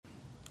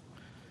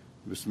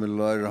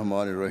Bismillah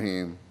ar-Rahman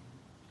ar-Rahim.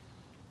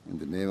 In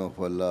the name of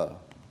Allah,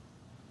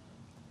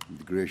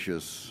 the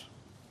gracious,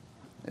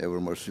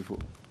 ever merciful.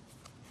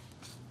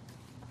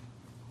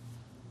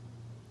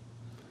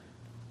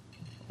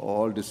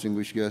 All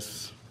distinguished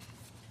guests,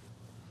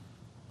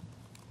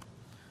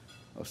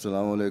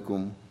 Assalamu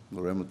alaikum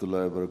wa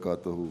rahmatullahi wa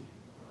barakatuhu.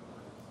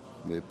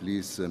 May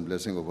peace and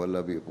blessing of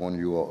Allah be upon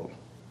you all.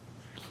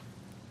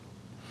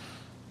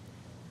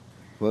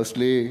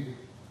 Firstly,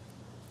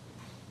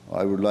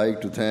 I would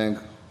like to thank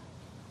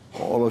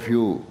all of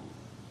you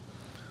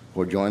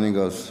for joining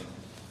us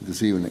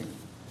this evening.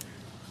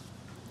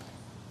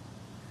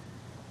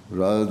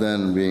 Rather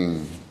than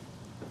being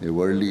a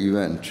worldly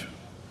event,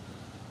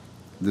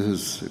 this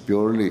is a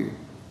purely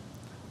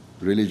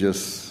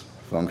religious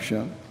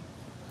function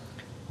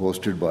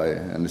hosted by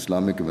an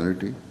Islamic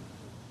community.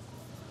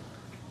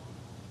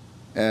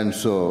 And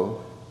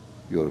so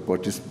your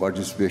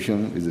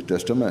participation is a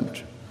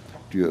testament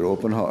to your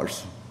open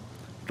hearts,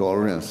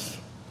 tolerance,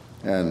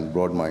 and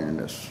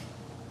broad-mindedness.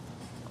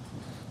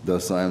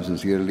 Thus, I am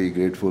sincerely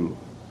grateful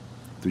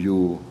to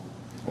you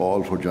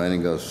all for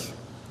joining us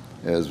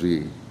as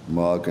we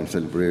mark and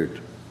celebrate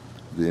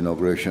the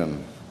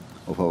inauguration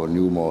of our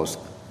new mosque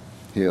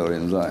here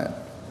in Zion.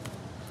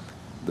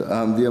 The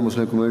Ahmadiyya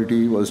Muslim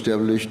community was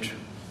established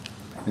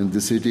in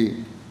this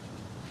city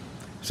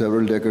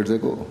several decades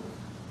ago,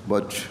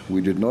 but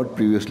we did not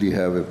previously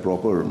have a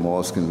proper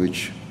mosque in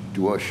which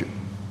to worship.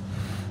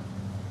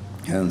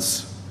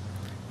 Hence,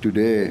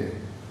 today,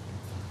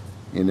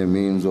 in a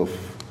means of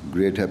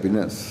great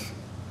happiness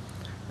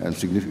and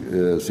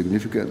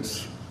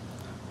significance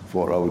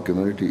for our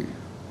community,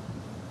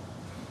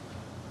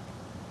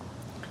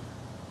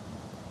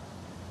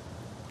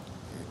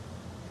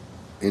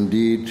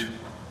 indeed,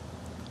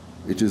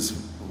 it is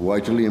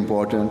vitally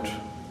important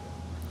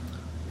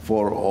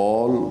for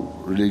all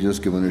religious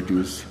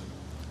communities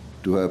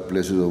to have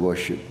places of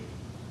worship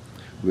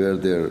where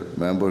their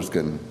members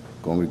can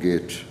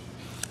congregate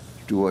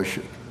to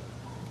worship.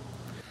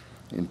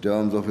 In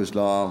terms of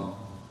Islam,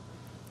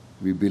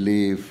 we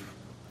believe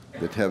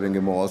that having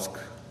a mosque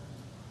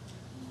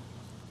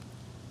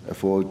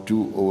affords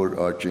two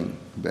overarching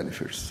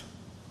benefits.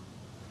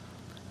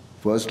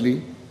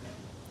 Firstly,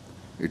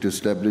 it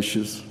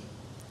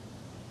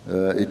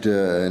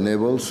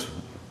enables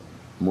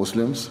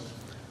Muslims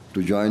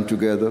to join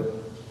together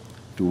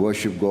to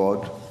worship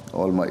God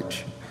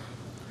Almighty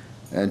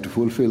and to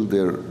fulfill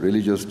their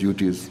religious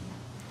duties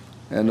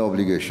and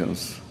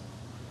obligations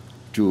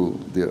to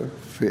their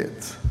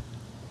faith.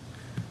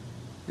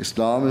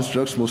 Islam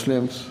instructs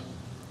Muslims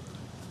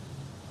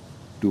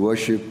to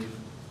worship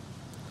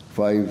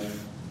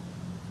 5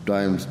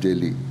 times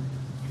daily.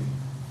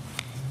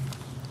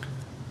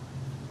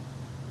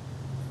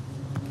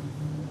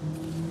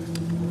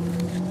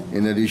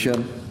 In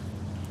addition,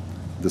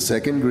 the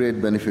second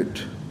great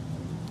benefit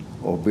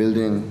of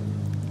building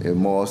a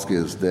mosque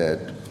is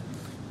that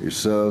it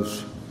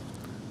serves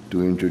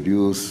to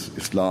introduce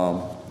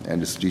Islam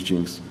and its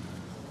teachings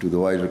to the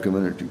wider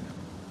community.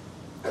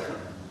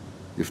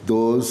 If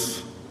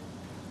those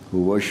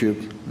who worship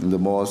in the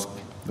mosque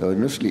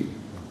earnestly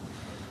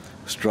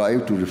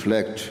strive to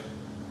reflect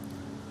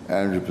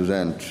and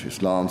represent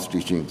Islam's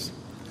teachings,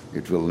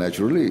 it will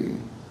naturally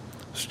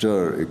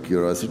stir a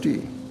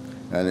curiosity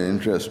and an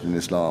interest in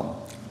Islam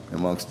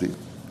amongst the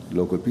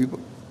local people.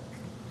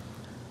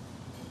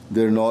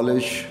 Their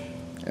knowledge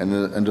and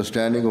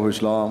understanding of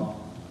Islam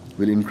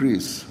will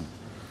increase,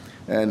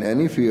 and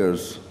any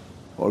fears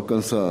or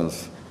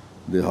concerns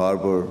they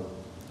harbor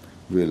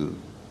will,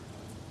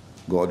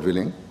 God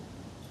willing,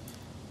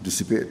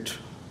 dissipate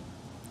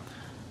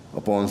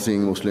upon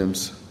seeing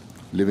Muslims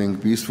living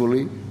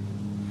peacefully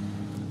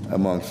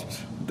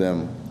amongst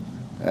them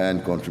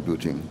and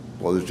contributing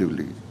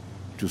positively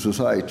to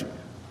society.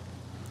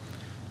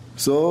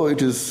 So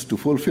it is to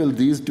fulfill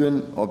these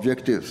twin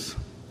objectives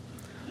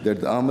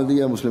that the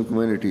Ahmadiyya Muslim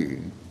community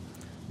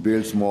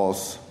builds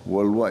mosques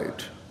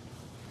worldwide.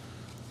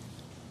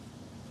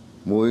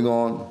 Moving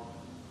on,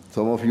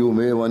 some of you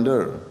may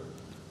wonder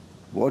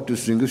what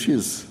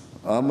distinguishes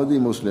Ahmadi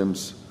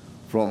Muslims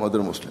from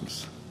other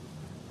Muslims.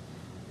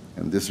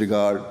 In this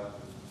regard,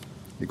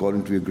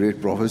 according to a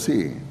great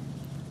prophecy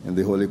in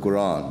the Holy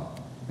Quran,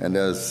 and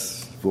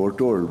as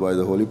foretold by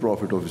the Holy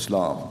Prophet of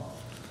Islam,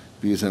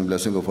 peace and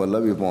blessing of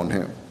Allah be upon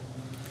him,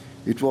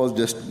 it was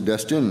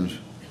destined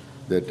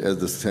that as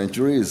the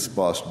centuries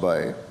passed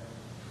by,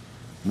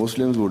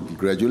 Muslims would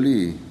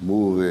gradually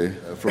move away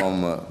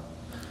from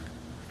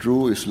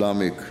true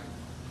Islamic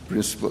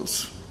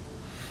principles.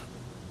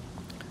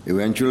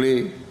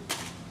 Eventually,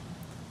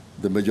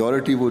 the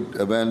majority would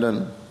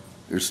abandon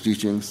its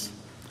teachings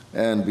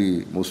and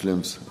be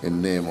Muslims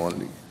in name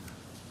only.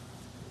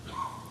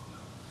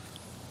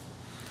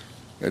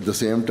 At the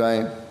same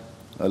time,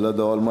 Allah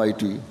the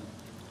Almighty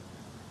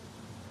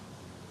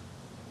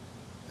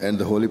and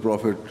the Holy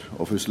Prophet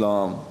of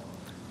Islam,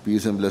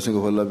 peace and blessing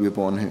of Allah be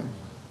upon him,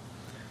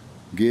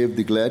 gave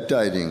the glad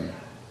tidings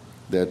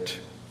that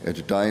at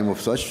a time of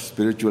such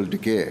spiritual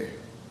decay,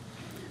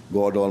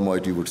 God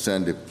Almighty would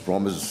send a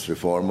promised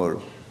reformer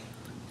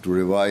to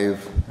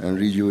revive and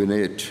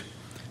rejuvenate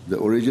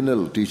the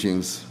original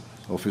teachings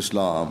of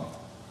Islam,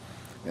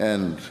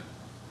 and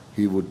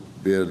he would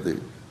bear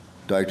the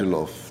title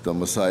of the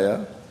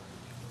Messiah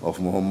of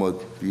Muhammad,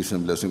 peace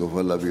and blessing of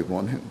Allah be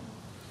upon him.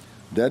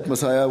 That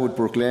Messiah would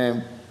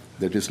proclaim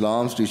that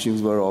Islam's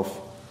teachings were of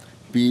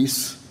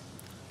peace,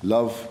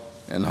 love,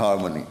 and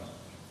harmony.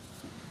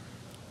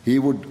 He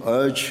would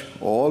urge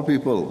all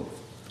people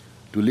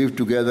to live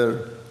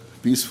together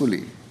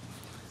peacefully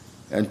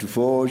and to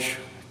forge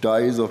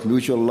ties of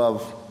mutual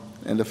love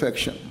and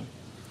affection,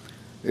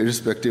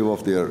 irrespective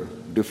of their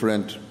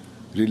different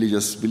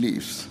religious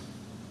beliefs.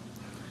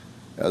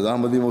 As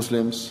Ahmadi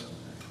Muslims,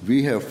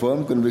 we have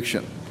firm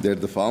conviction that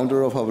the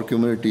founder of our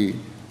community,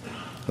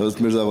 Hazrat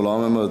Mirza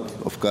Ghulam Ahmad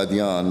of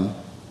Qadian,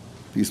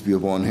 peace be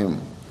upon him,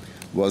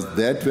 was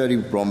that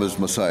very promised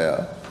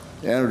Messiah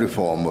and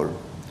reformer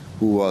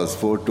who was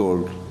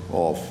foretold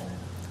of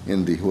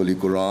in the Holy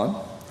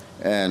Quran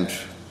and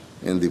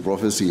in the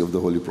prophecy of the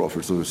Holy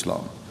Prophets of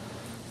Islam.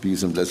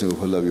 Peace and blessing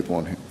of Allah be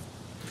upon him.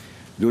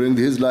 During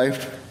his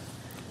life,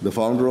 the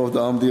founder of the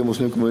Ahmadiyya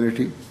Muslim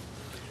community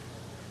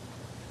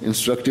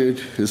instructed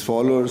his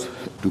followers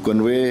to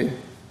convey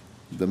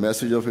the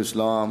message of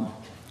Islam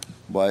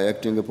by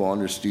acting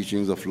upon its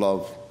teachings of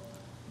love,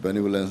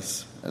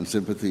 benevolence, and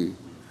sympathy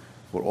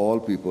for all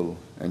people,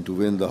 and to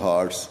win the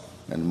hearts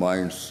and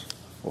minds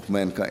of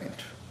mankind.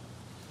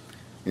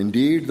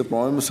 Indeed, the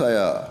promised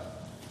Messiah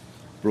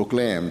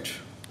proclaimed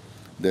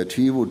that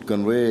he would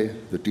convey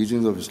the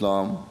teachings of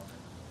Islam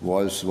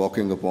whilst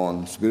walking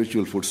upon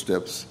spiritual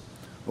footsteps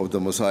of the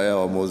Messiah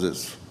or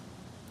Moses,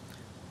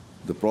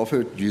 the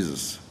Prophet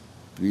Jesus,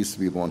 peace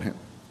be upon him.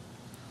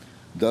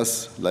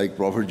 Thus, like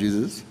Prophet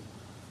Jesus,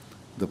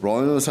 the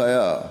promised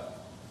Messiah,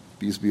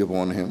 peace be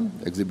upon him,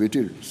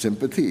 exhibited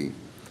sympathy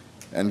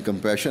and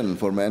compassion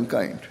for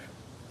mankind.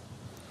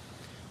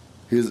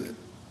 His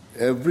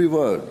every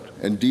word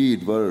and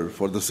deed were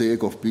for the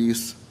sake of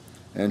peace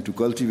and to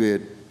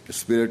cultivate a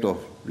spirit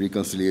of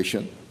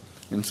reconciliation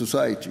in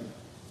society.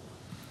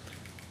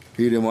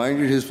 He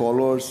reminded his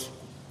followers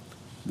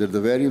that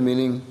the very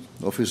meaning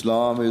of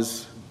Islam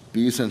is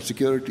peace and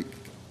security,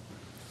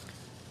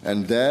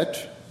 and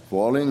that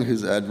following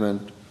his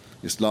advent,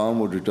 Islam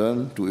would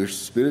return to its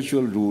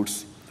spiritual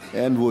roots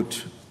and would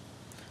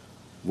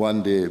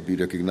one day be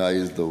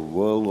recognized the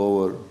world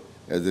over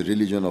as a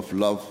religion of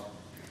love,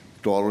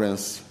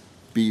 tolerance,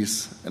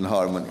 peace, and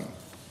harmony.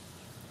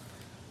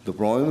 The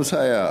promised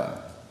Messiah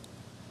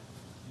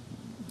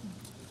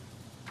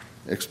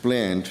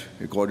explained,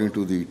 according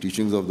to the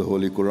teachings of the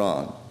Holy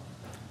Quran,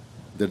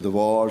 that the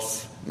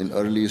wars in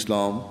early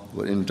Islam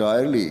were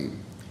entirely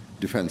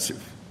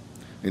defensive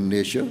in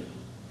nature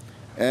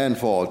and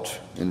fought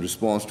in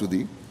response to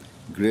the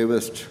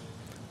gravest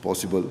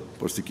possible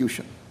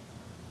persecution.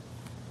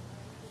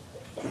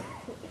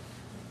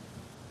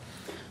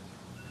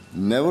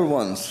 Never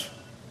once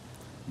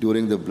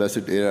during the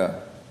blessed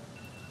era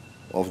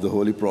of the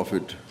Holy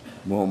Prophet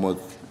Muhammad,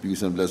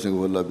 peace and blessing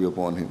of Allah be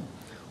upon him,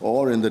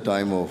 or in the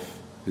time of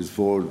his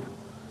four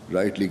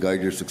rightly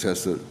guided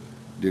successor,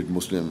 did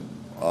Muslim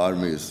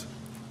armies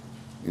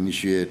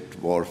initiate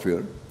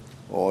warfare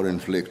or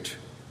inflict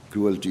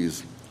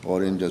cruelties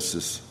or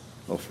injustice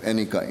of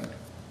any kind.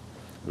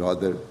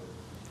 Rather,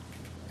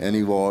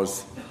 any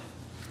wars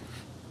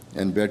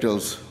and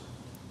battles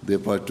they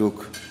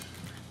partook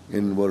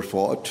in were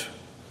fought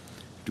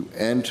to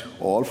end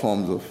all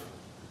forms of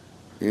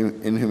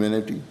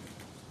inhumanity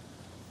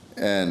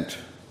and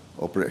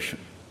oppression.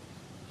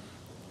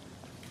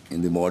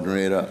 In the modern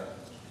era,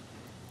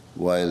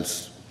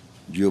 whilst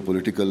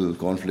geopolitical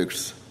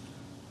conflicts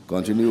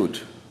continued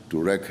to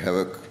wreak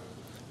havoc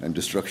and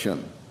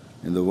destruction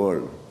in the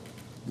world,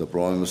 the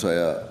promised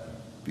Messiah,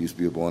 peace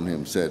be upon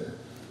him, said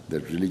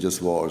that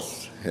religious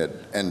wars had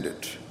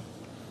ended.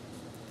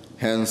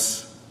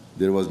 Hence,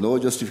 there was no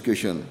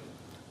justification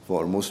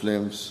for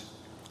Muslims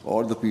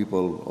or the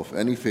people of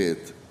any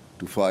faith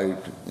to fight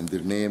in the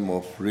name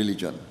of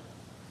religion.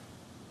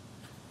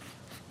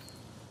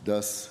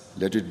 Thus,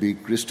 let it be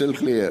crystal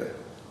clear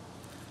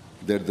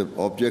that the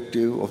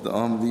objective of the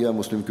Ahmadiyya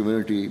Muslim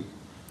community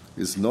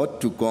is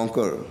not to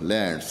conquer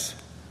lands,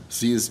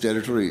 seize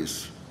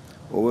territories,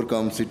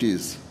 overcome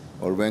cities,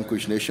 or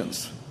vanquish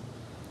nations,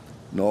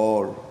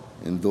 nor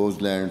in those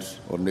lands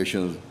or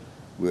nations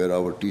where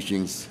our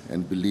teachings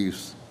and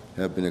beliefs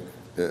have been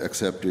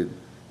accepted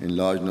in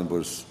large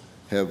numbers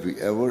have we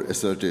ever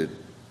asserted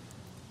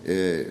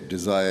a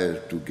desire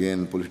to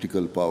gain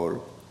political power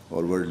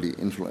or worldly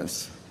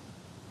influence.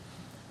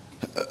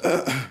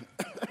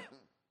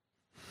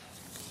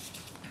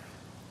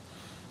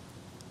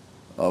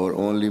 Our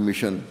only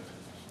mission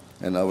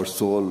and our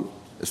sole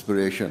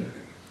aspiration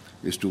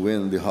is to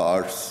win the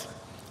hearts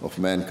of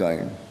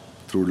mankind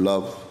through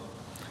love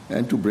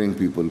and to bring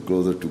people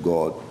closer to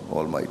God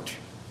Almighty,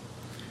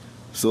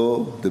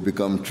 so they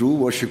become true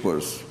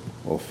worshippers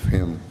of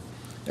Him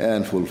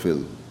and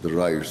fulfill the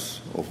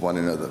rights of one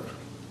another.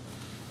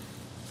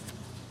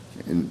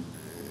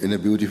 In a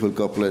beautiful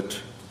couplet,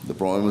 the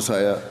promised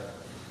Messiah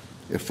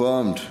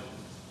affirmed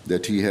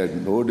that he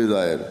had no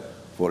desire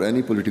for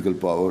any political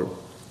power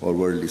or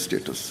worldly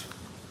status.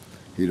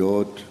 He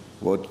wrote,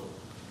 "What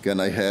can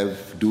I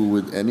have to do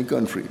with any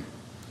country?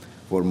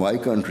 For my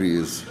country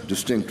is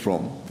distinct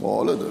from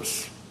all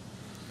others.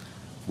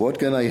 What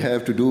can I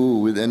have to do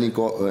with any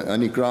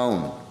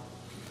crown?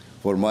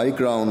 For my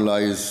crown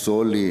lies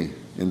solely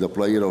in the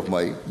pleasure of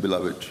my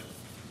beloved."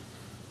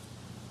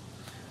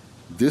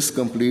 This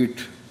complete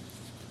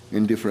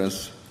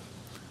indifference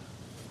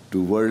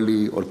to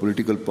worldly or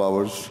political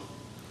powers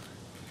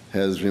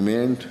has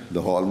remained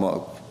the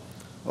hallmark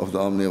of the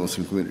Ahmadiyya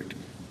Muslim community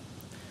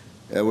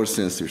ever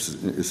since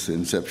its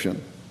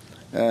inception,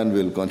 and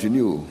will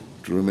continue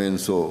to remain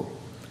so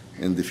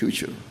in the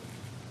future.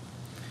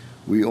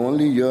 We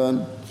only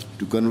yearn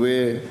to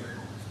convey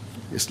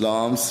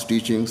Islam's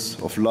teachings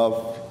of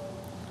love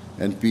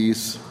and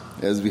peace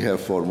as we have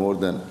for more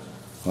than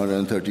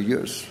 130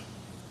 years.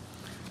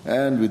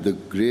 And with the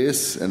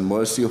grace and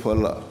mercy of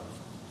Allah,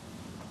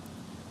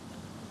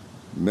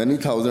 many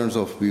thousands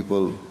of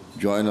people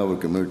join our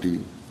community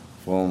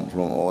from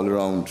all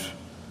around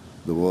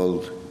the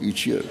world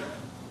each year.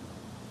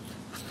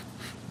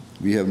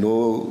 We have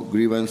no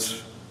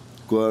grievance,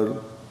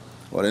 quarrel,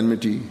 or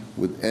enmity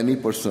with any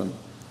person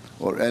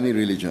or any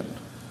religion.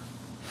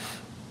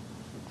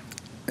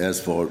 As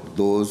for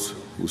those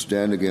who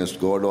stand against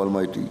God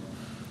Almighty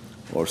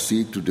or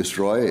seek to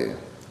destroy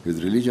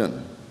His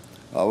religion,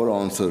 our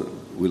answer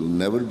will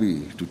never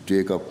be to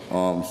take up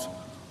arms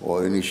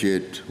or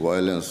initiate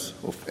violence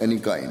of any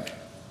kind.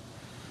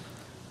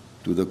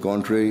 To the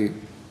contrary,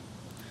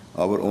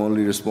 our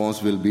only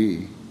response will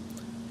be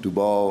to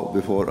bow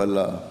before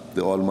Allah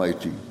the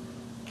Almighty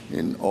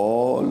in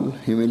all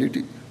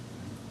humility.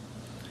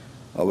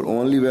 Our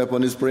only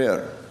weapon is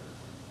prayer,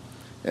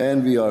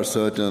 and we are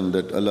certain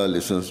that Allah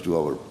listens to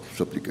our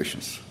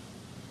supplications.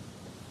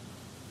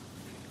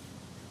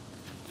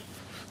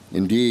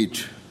 Indeed,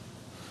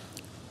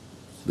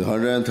 the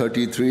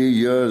 133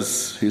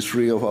 years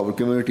history of our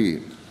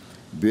community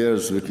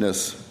bears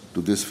witness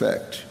to this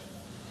fact.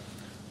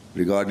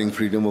 Regarding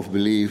freedom of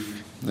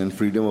belief and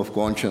freedom of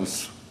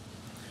conscience,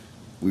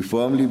 we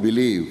firmly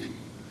believe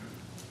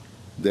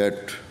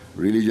that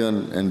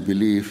religion and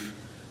belief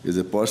is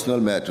a personal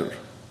matter,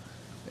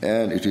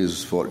 and it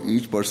is for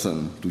each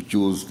person to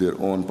choose their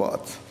own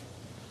path.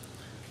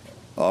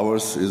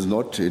 Ours is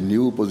not a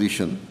new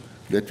position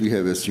that we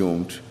have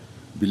assumed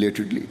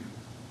belatedly.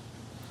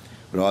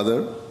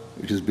 Rather,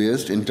 it is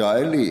based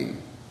entirely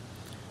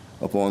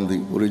upon the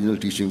original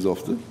teachings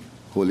of the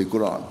Holy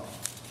Quran.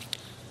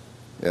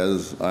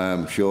 As I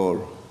am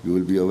sure you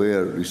will be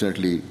aware,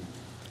 recently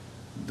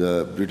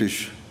the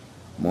British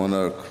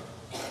monarch,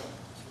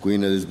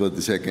 Queen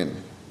Elizabeth II,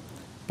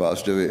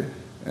 passed away,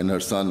 and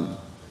her son,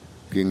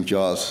 King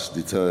Charles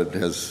III,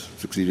 has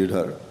succeeded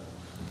her.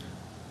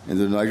 In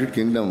the United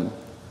Kingdom,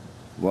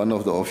 one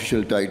of the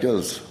official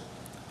titles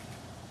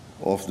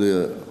of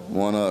the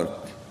monarch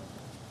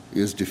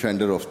is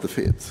Defender of the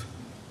Faith.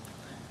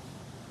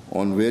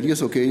 On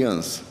various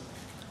occasions,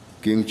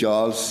 King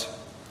Charles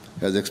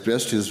has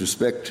expressed his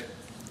respect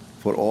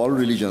for all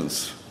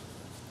religions.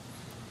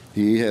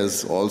 He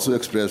has also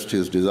expressed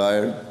his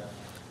desire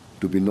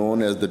to be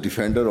known as the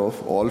defender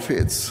of all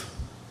faiths,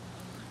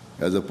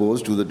 as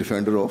opposed to the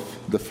defender of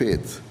the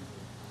faith.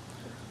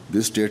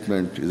 This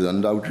statement is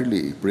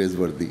undoubtedly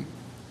praiseworthy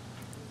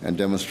and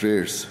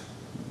demonstrates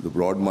the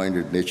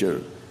broad-minded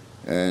nature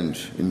and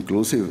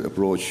inclusive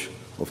approach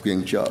of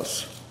King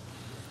Charles.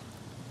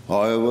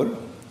 However,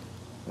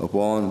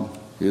 upon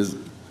his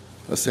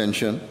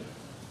ascension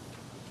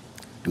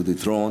to the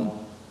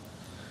throne,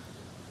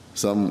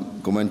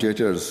 some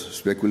commentators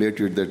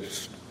speculated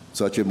that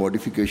such a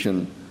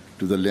modification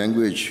to the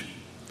language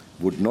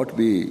would not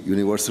be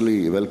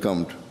universally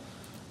welcomed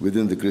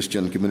within the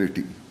Christian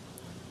community,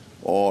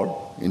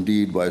 or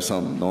indeed by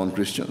some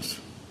non-Christians.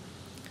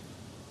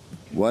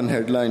 One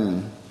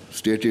headline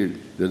stated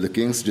that the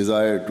king's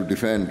desire to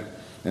defend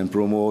and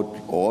promote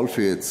all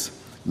faiths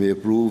may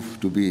prove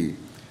to be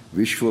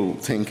wishful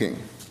thinking,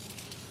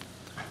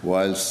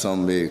 while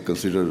some may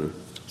consider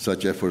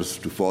such efforts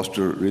to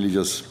foster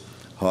religious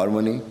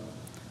harmony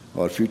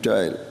or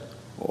futile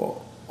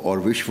or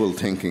wishful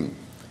thinking.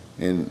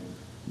 In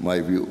my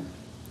view,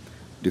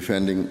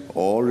 defending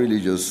all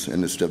religions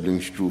and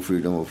establishing true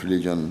freedom of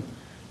religion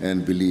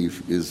and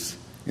belief is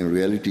in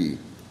reality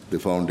the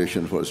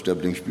foundation for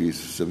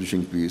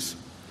establishing peace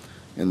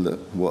in the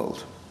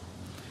world.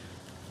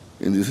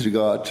 In this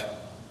regard,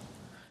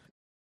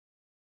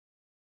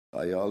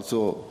 I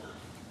also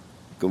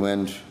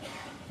commend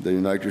the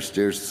United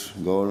States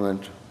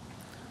government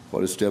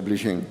for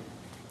establishing,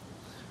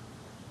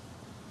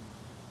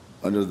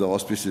 under the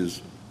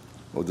auspices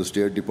of the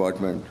State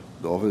Department,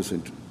 the Office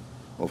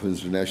of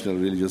International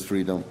Religious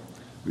Freedom,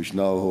 which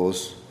now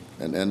hosts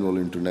an annual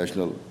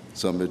international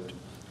summit to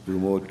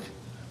promote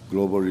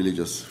global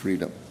religious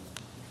freedom.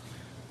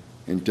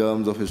 In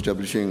terms of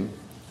establishing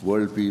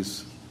world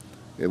peace,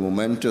 a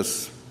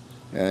momentous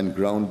and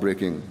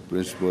groundbreaking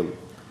principle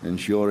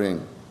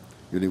ensuring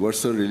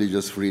universal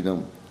religious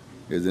freedom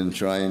is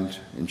enshrined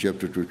in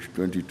chapter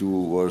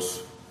 22,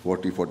 verse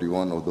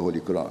 40-41 of the Holy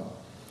Quran.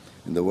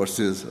 In the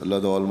verses, Allah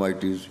the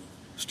Almighty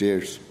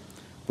states,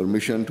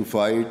 "Permission to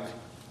fight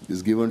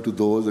is given to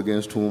those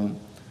against whom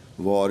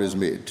war is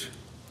made,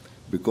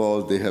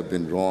 because they have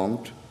been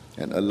wronged,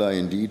 and Allah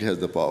indeed has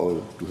the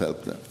power to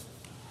help them.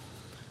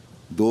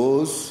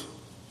 Those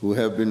who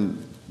have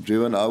been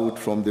driven out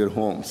from their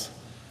homes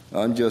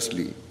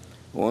unjustly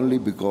only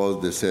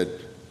because they said,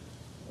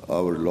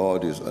 'Our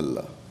Lord is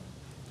Allah.'"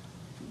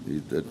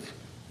 It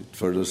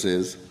further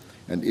says,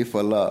 "And if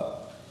Allah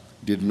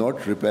did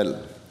not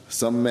repel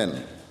some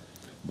men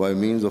by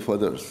means of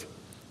others,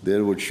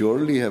 there would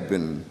surely have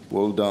been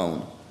pulled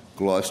down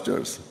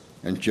cloisters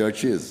and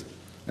churches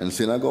and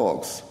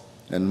synagogues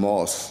and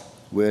mosques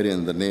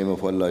wherein the name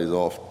of Allah is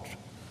oft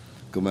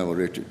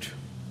commemorated.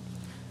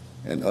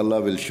 And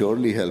Allah will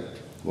surely help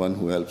one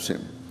who helps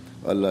him.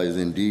 Allah is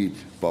indeed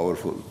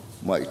powerful,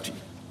 mighty."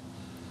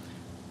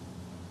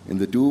 In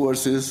the two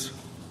verses,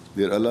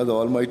 there Allah the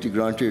Almighty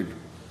granted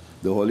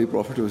the Holy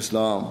Prophet of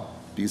Islam,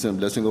 peace and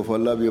blessing of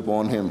Allah be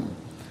upon him,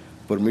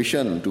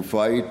 permission to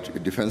fight a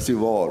defensive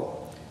war.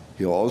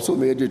 He also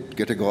made it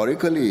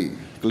categorically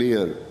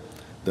clear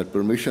that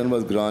permission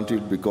was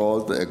granted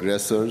because the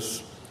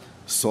aggressors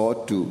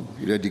sought to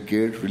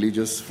eradicate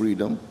religious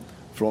freedom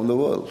from the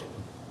world,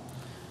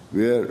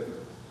 where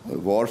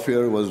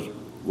warfare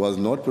was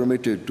not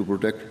permitted to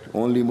protect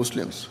only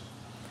Muslims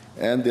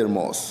and their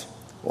mosques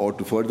or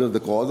to further the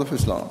cause of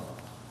Islam.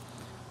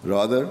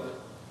 Rather,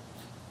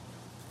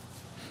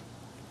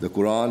 the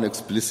Quran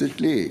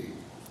explicitly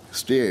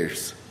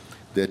states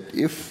that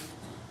if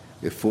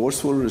a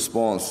forceful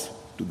response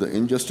to the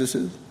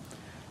injustices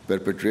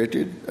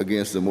perpetrated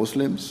against the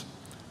Muslims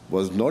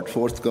was not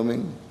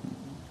forthcoming,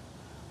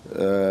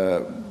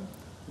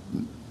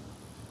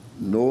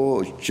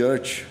 no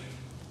church,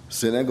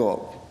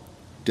 synagogue,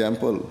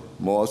 temple,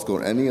 mosque,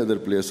 or any other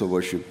place of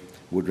worship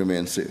would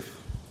remain safe.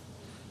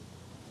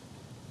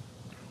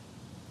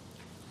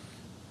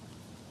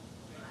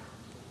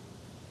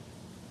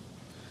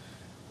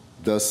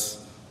 Thus,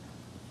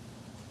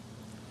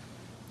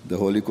 the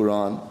Holy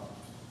Quran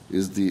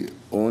is the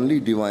only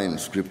divine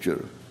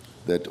scripture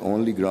that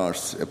only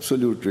grants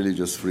absolute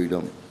religious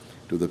freedom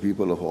to the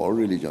people of all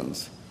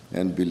religions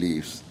and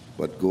beliefs,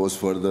 but goes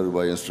further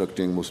by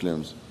instructing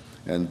Muslims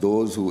and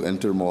those who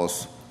enter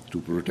mosques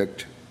to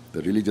protect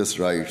the religious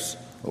rights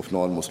of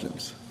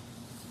non-Muslims.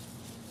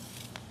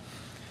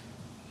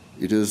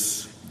 It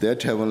is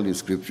that heavenly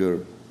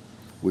scripture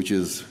which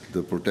is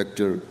the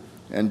protector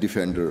and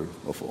defender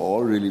of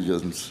all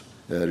religions,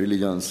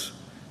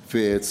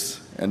 faiths,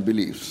 and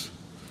beliefs.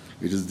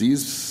 It is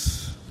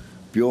these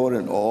pure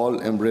and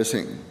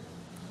all-embracing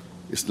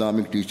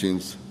Islamic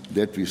teachings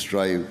that we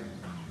strive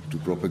to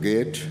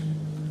propagate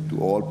to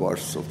all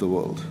parts of the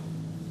world.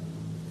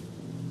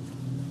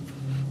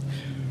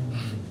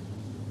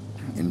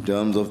 In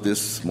terms of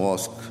this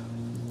mosque,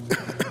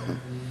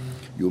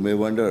 you may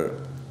wonder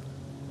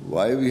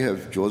why we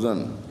have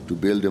chosen to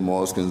build a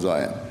mosque in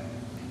Zion.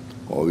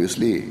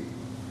 Obviously,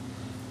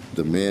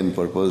 the main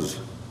purpose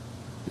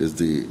is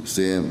the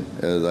same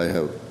as I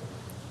have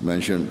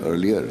mentioned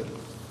earlier.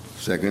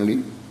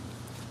 Secondly,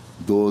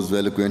 those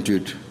well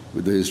acquainted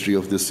with the history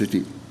of this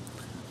city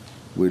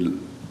will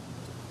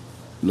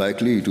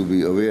likely to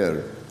be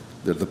aware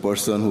that the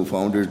person who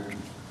founded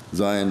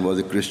Zion was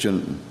a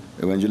Christian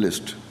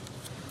evangelist,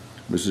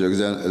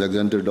 Mr.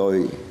 Alexander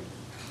Dowie,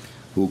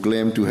 who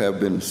claimed to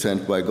have been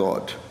sent by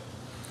God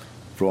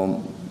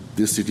from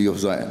this city of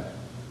Zion.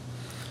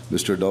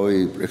 Mr.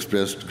 Dowie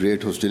expressed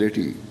great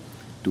hostility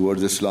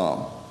towards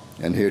Islam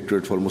and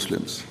hatred for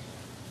Muslims,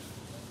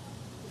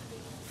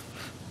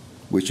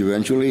 which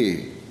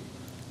eventually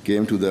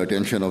came to the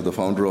attention of the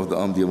founder of the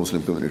Ahmadiyya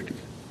Muslim community.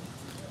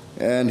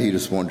 And he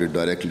responded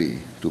directly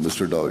to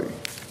Mr. Dowie.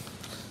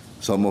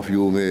 Some of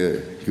you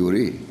may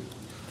query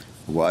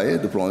why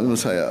the Prophet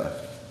Messiah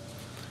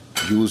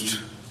used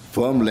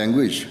firm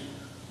language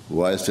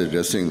whilst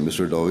addressing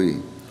Mr.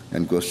 Dowie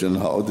and question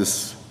how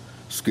this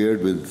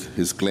squared with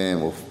his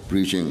claim of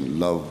preaching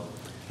love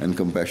and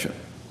compassion.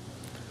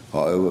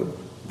 However,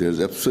 there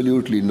is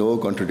absolutely no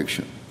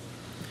contradiction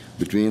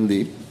between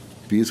the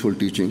peaceful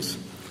teachings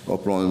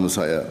of Prophet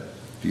Messiah,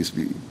 peace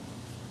be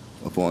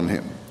upon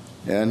him,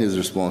 and his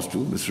response to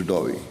Mr.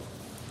 Dowie.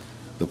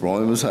 The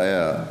Prophet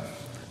Messiah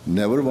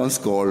never once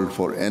called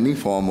for any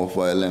form of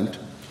violent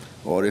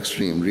or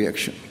extreme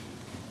reaction.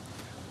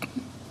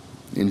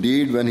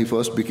 Indeed, when he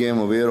first became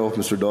aware of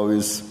Mr.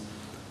 Dowie's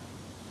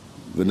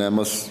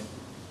venomous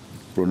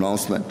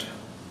pronouncement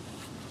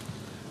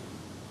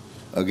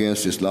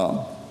against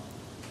Islam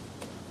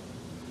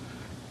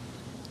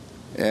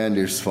and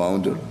its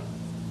founder,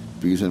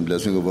 peace and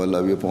blessing of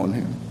Allah be upon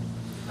him,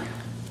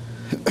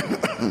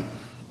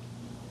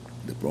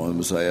 the Prophet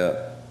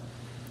Messiah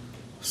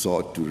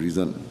sought to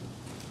reason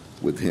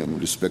with him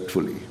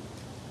respectfully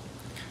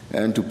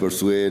and to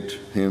persuade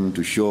him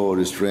to show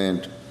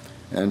restraint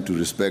and to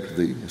respect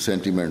the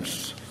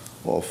sentiments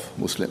of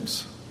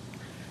Muslims.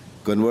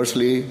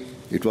 Conversely,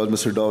 it was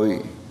Mr.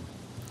 Dowie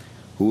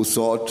who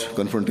sought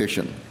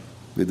confrontation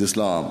with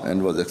Islam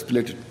and was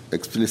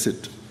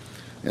explicit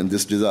in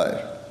this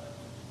desire.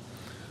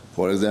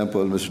 For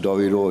example, Mr.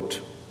 Dawi wrote,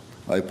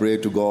 "I pray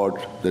to God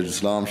that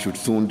Islam should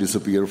soon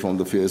disappear from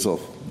the face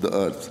of the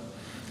earth.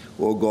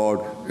 O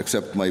God,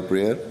 accept my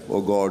prayer.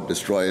 O God,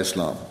 destroy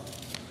Islam."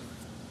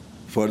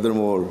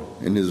 Furthermore,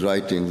 in his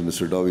writings,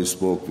 Mr. Dawi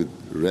spoke with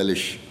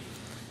relish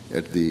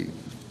at the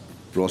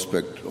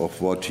prospect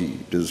of what he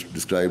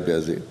described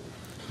as a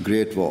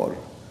great war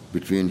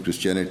between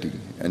Christianity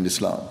and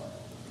Islam.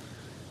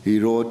 He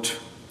wrote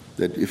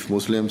that if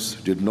Muslims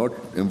did not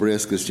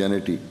embrace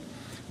Christianity,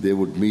 they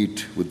would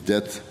meet with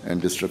death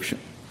and destruction.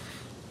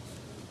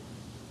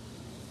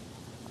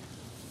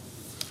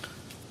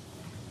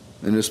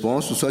 In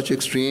response to such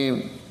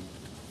extreme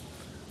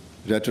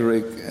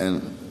rhetoric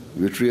and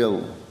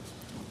vitriol,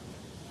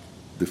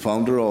 the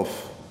founder of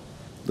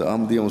the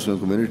Ahmadiyya Muslim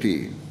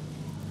community,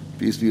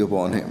 peace be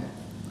upon him,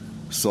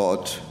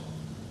 sought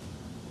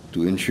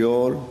to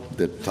ensure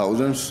that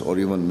thousands or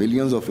even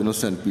millions of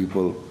innocent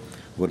people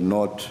were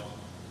not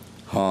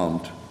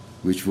harmed,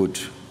 which would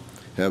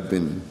have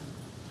been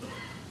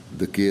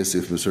the case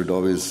if Mr.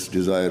 Dawi's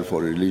desire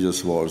for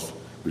religious wars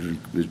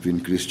between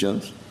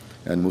Christians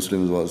and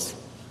Muslims was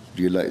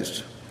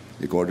realized.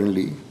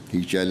 Accordingly,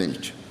 he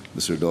challenged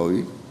Mr.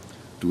 Dawi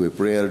to a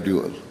prayer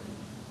duel.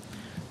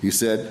 He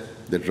said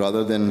that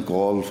rather than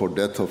call for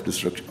death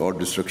or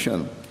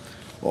destruction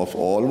of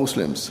all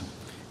Muslims,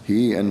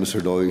 he and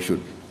Mr. Dawi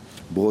should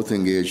both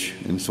engage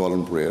in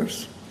solemn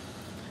prayers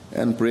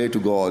and pray to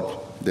God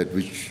that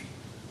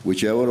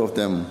whichever of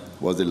them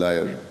was a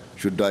liar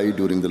should die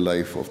during the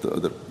life of the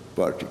other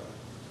party.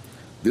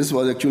 This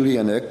was actually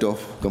an act of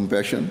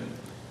compassion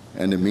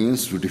and a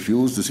means to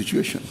diffuse the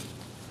situation,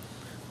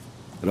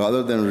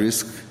 rather than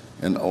risk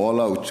an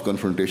all-out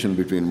confrontation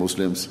between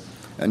Muslims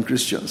and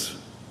Christians.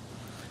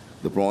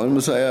 The Prophet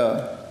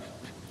Messiah,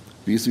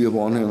 peace be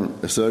upon him,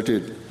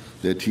 asserted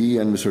that he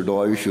and Mr.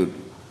 Dawi should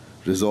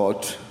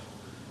resort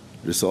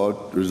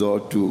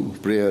to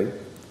prayer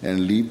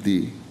and leave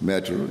the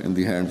matter in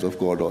the hands of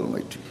God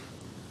Almighty.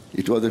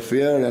 It was a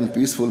fair and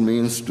peaceful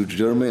means to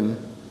determine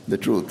the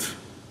truth.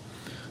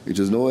 It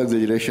is no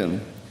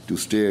exaggeration to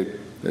state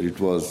that it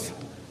was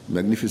a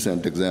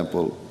magnificent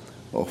example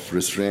of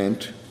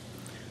restraint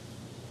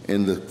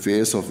in the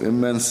face of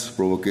immense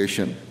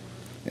provocation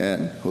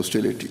and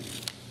hostility.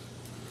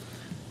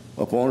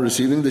 Upon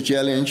receiving the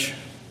challenge,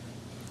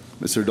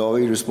 Mr.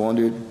 Dawi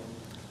responded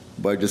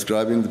by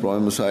describing the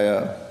Prophet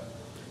Messiah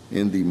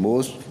in the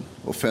most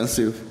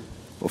offensive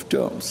of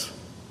terms.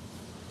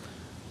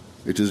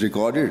 It is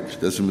recorded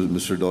that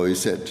Mr. Dawi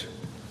said,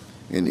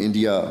 "In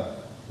India,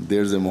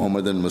 there's a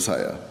Mohammedan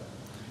Messiah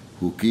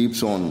who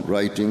keeps on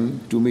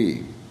writing to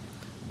me.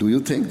 Do you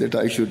think that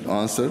I should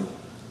answer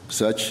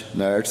such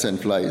gnats and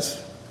flies?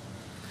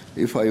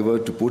 If I were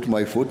to put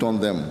my foot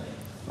on them,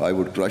 I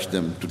would crush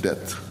them to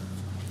death."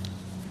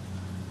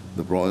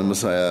 The Prophet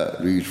Messiah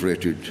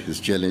reiterated his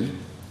challenge,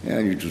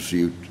 and it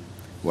received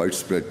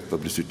widespread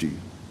publicity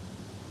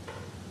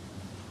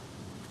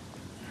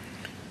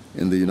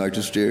in the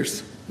United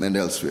States and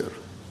elsewhere.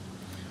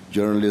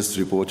 Journalists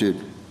reported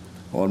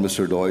on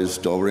Mr. Dawi's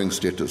towering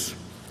status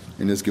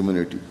in his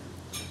community,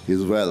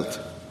 his wealth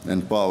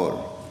and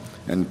power,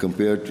 and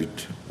compared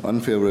it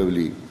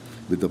unfavorably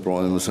with the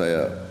Prophet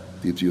Messiah,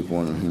 peace be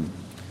upon him,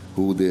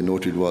 who they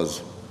noted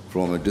was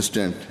from a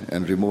distant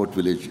and remote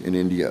village in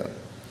India,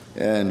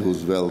 and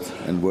whose wealth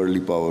and worldly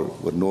power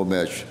were no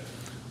match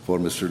for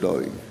Mr.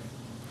 Dawi.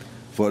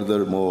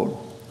 Furthermore,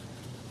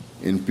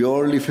 in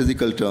purely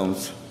physical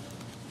terms,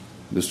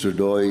 Mr.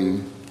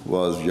 Dawi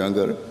was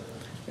younger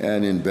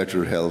and in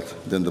better health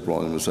than the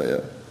Prophet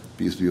Messiah,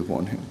 peace be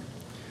upon him.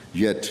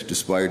 Yet,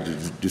 despite the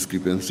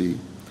discrepancy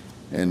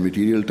in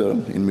material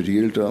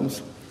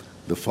terms,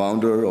 the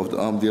founder of the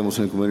Ahmadiyya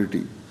Muslim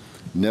community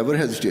never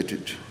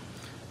hesitated,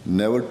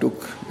 never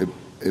took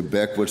a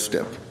backward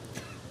step,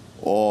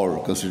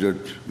 or considered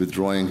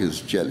withdrawing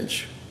his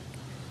challenge.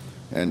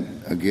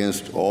 And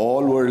against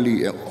all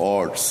worldly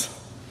odds,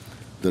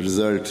 the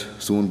result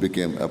soon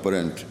became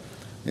apparent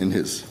in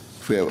his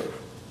favor.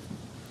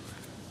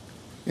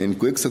 In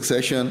quick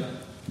succession,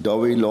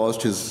 Dawi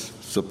lost his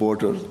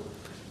supporters,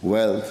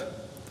 wealth,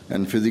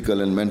 and physical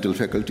and mental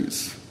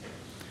faculties.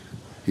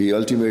 He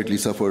ultimately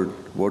suffered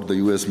what the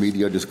U.S.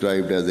 media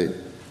described as a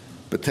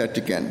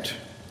pathetic end.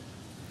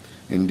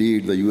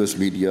 Indeed, the U.S.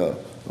 media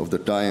of the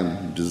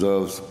time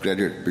deserves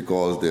credit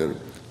because their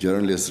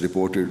journalists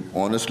reported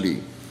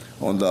honestly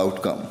on the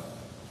outcome.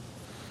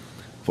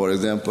 For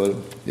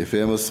example, a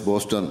famous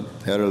Boston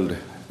Herald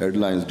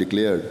headlines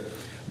declared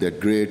that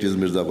great is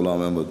Mirza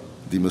Ghulam Ahmad,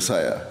 the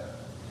Messiah.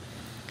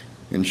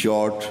 In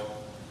short,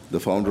 the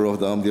founder of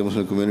the Ahmadiyya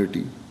Muslim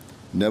community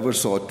never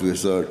sought to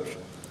assert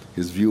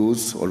his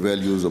views or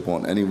values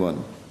upon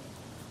anyone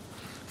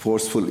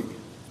forcefully,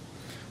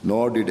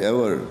 nor did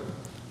ever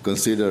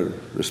consider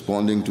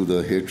responding to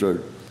the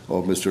hatred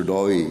of Mr.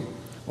 Dawi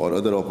or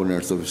other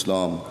opponents of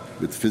Islam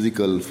with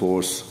physical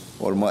force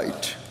or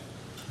might.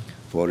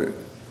 For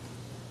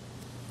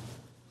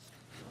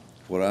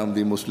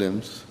Ahmadi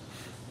Muslims,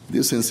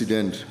 This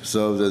incident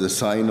serves as a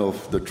sign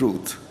of the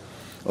truth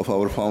of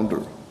our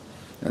founder.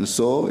 And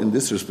so, in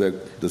this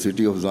respect, the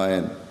city of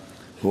Zion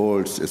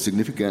holds a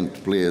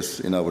significant place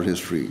in our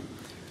history.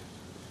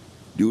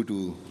 Due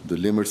to the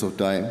limits of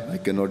time, I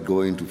cannot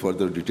go into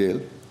further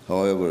detail.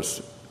 However,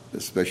 a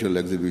special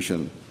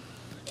exhibition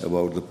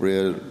about the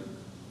prayer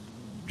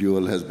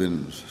jewel has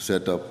been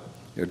set up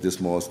at this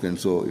mosque, and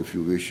so if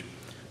you wish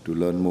to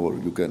learn more,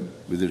 you can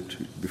visit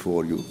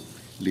before you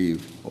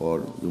leave,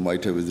 or you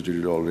might have visited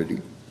it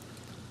already.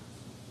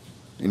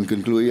 In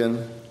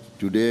conclusion,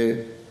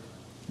 today,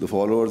 the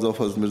followers of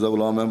Hazrat Mirza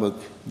Ghulam Ahmad,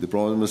 the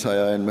promised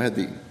Messiah and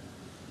Mahdi,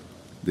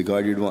 the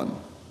guided one,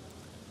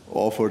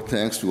 offer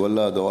thanks to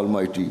Allah the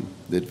Almighty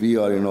that we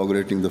are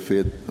inaugurating the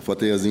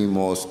Fateh Azim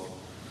Mosque,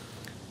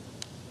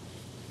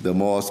 the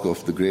mosque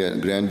of the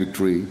Grand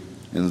Victory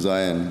in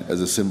Zion,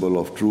 as a symbol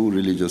of true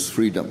religious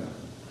freedom.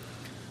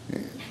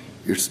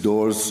 Its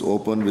doors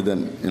open with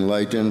an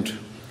enlightened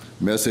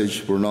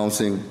message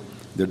pronouncing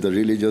that the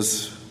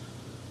religious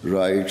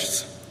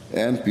rights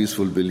and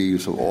peaceful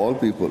beliefs of all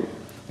people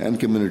and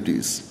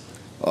communities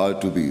are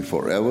to be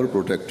forever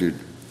protected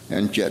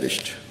and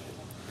cherished.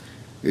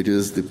 It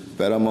is the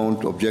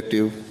paramount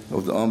objective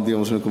of the Ahmadiyya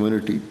Muslim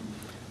community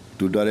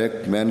to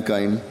direct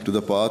mankind to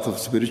the path of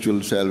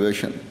spiritual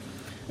salvation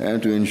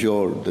and to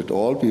ensure that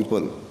all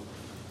people,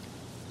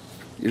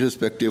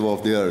 irrespective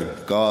of their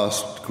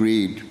caste,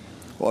 creed,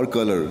 or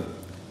color,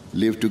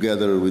 live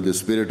together with the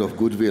spirit of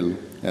goodwill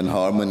and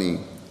harmony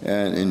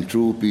and in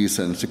true peace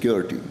and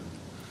security.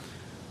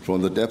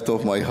 From the depth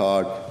of my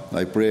heart,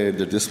 I pray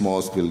that this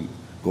mosque will,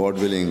 God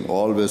willing,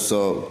 always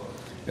serve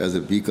as a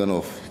beacon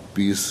of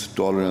peace,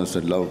 tolerance,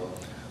 and love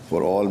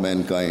for all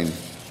mankind.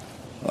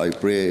 I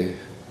pray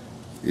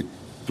it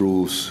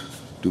proves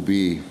to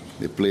be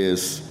a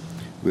place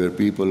where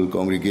people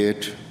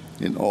congregate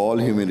in all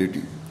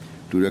humility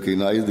to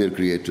recognize their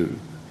Creator,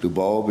 to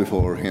bow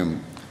before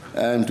Him,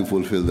 and to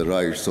fulfill the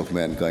rights of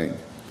mankind.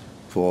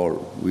 For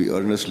we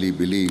earnestly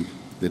believe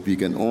that we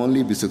can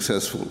only be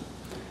successful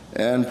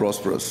and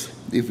prosperous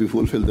if we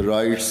fulfill the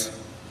rights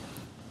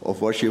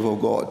of worship of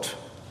God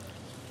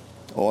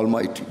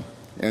Almighty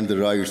and the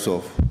rights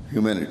of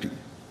humanity.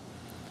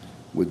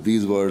 With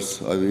these words,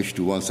 I wish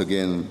to once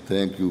again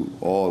thank you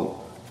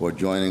all for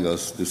joining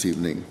us this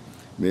evening.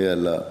 May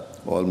Allah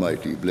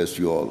Almighty bless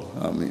you all.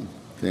 Amen.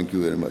 Thank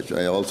you very much.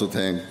 I also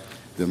thank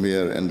the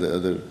mayor and the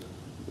other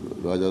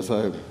Raja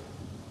Sahib.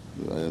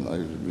 I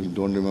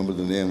don't remember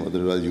the name,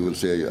 otherwise you will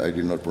say I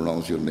did not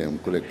pronounce your name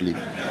correctly.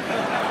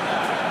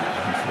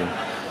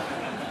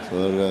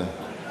 To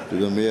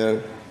the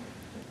mayor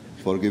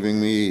for giving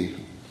me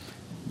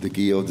the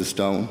key of this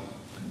town,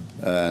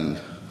 and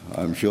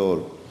I'm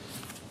sure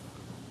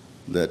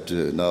that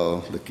now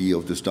the key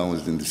of this town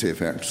is in the safe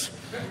hands.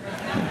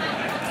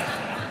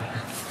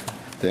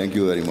 Thank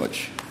you very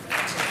much.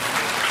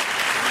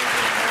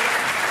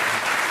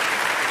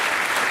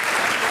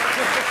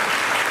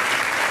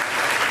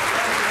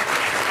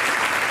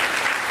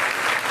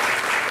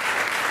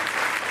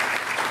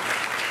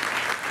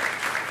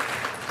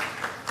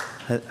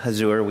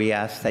 Hazur, we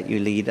ask that you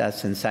lead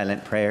us in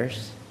silent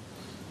prayers.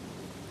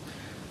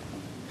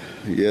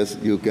 Yes,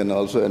 you can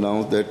also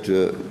announce that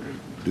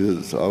this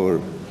is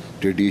our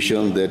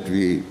tradition that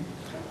we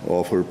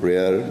offer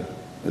prayer,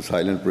 a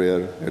silent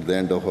prayer at the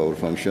end of our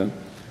function.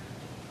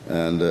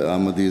 And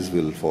Ahmadis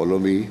will follow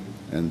me,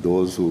 and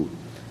those who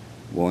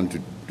want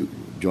to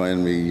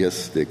join me,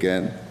 yes, they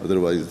can.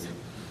 Otherwise,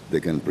 they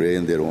can pray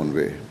in their own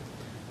way.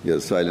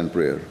 Yes, silent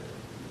prayer.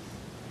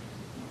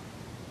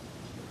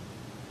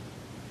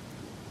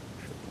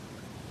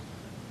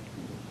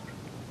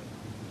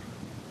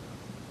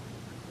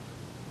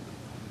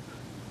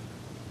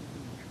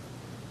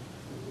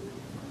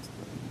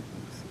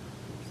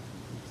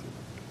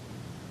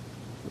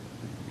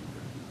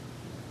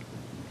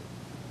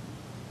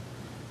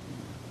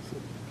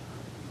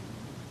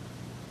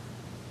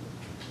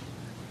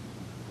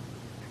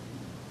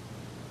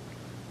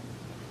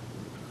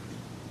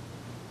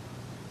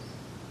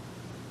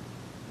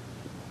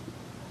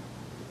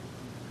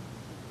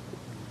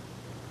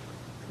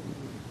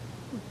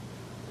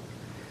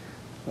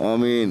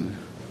 Ameen.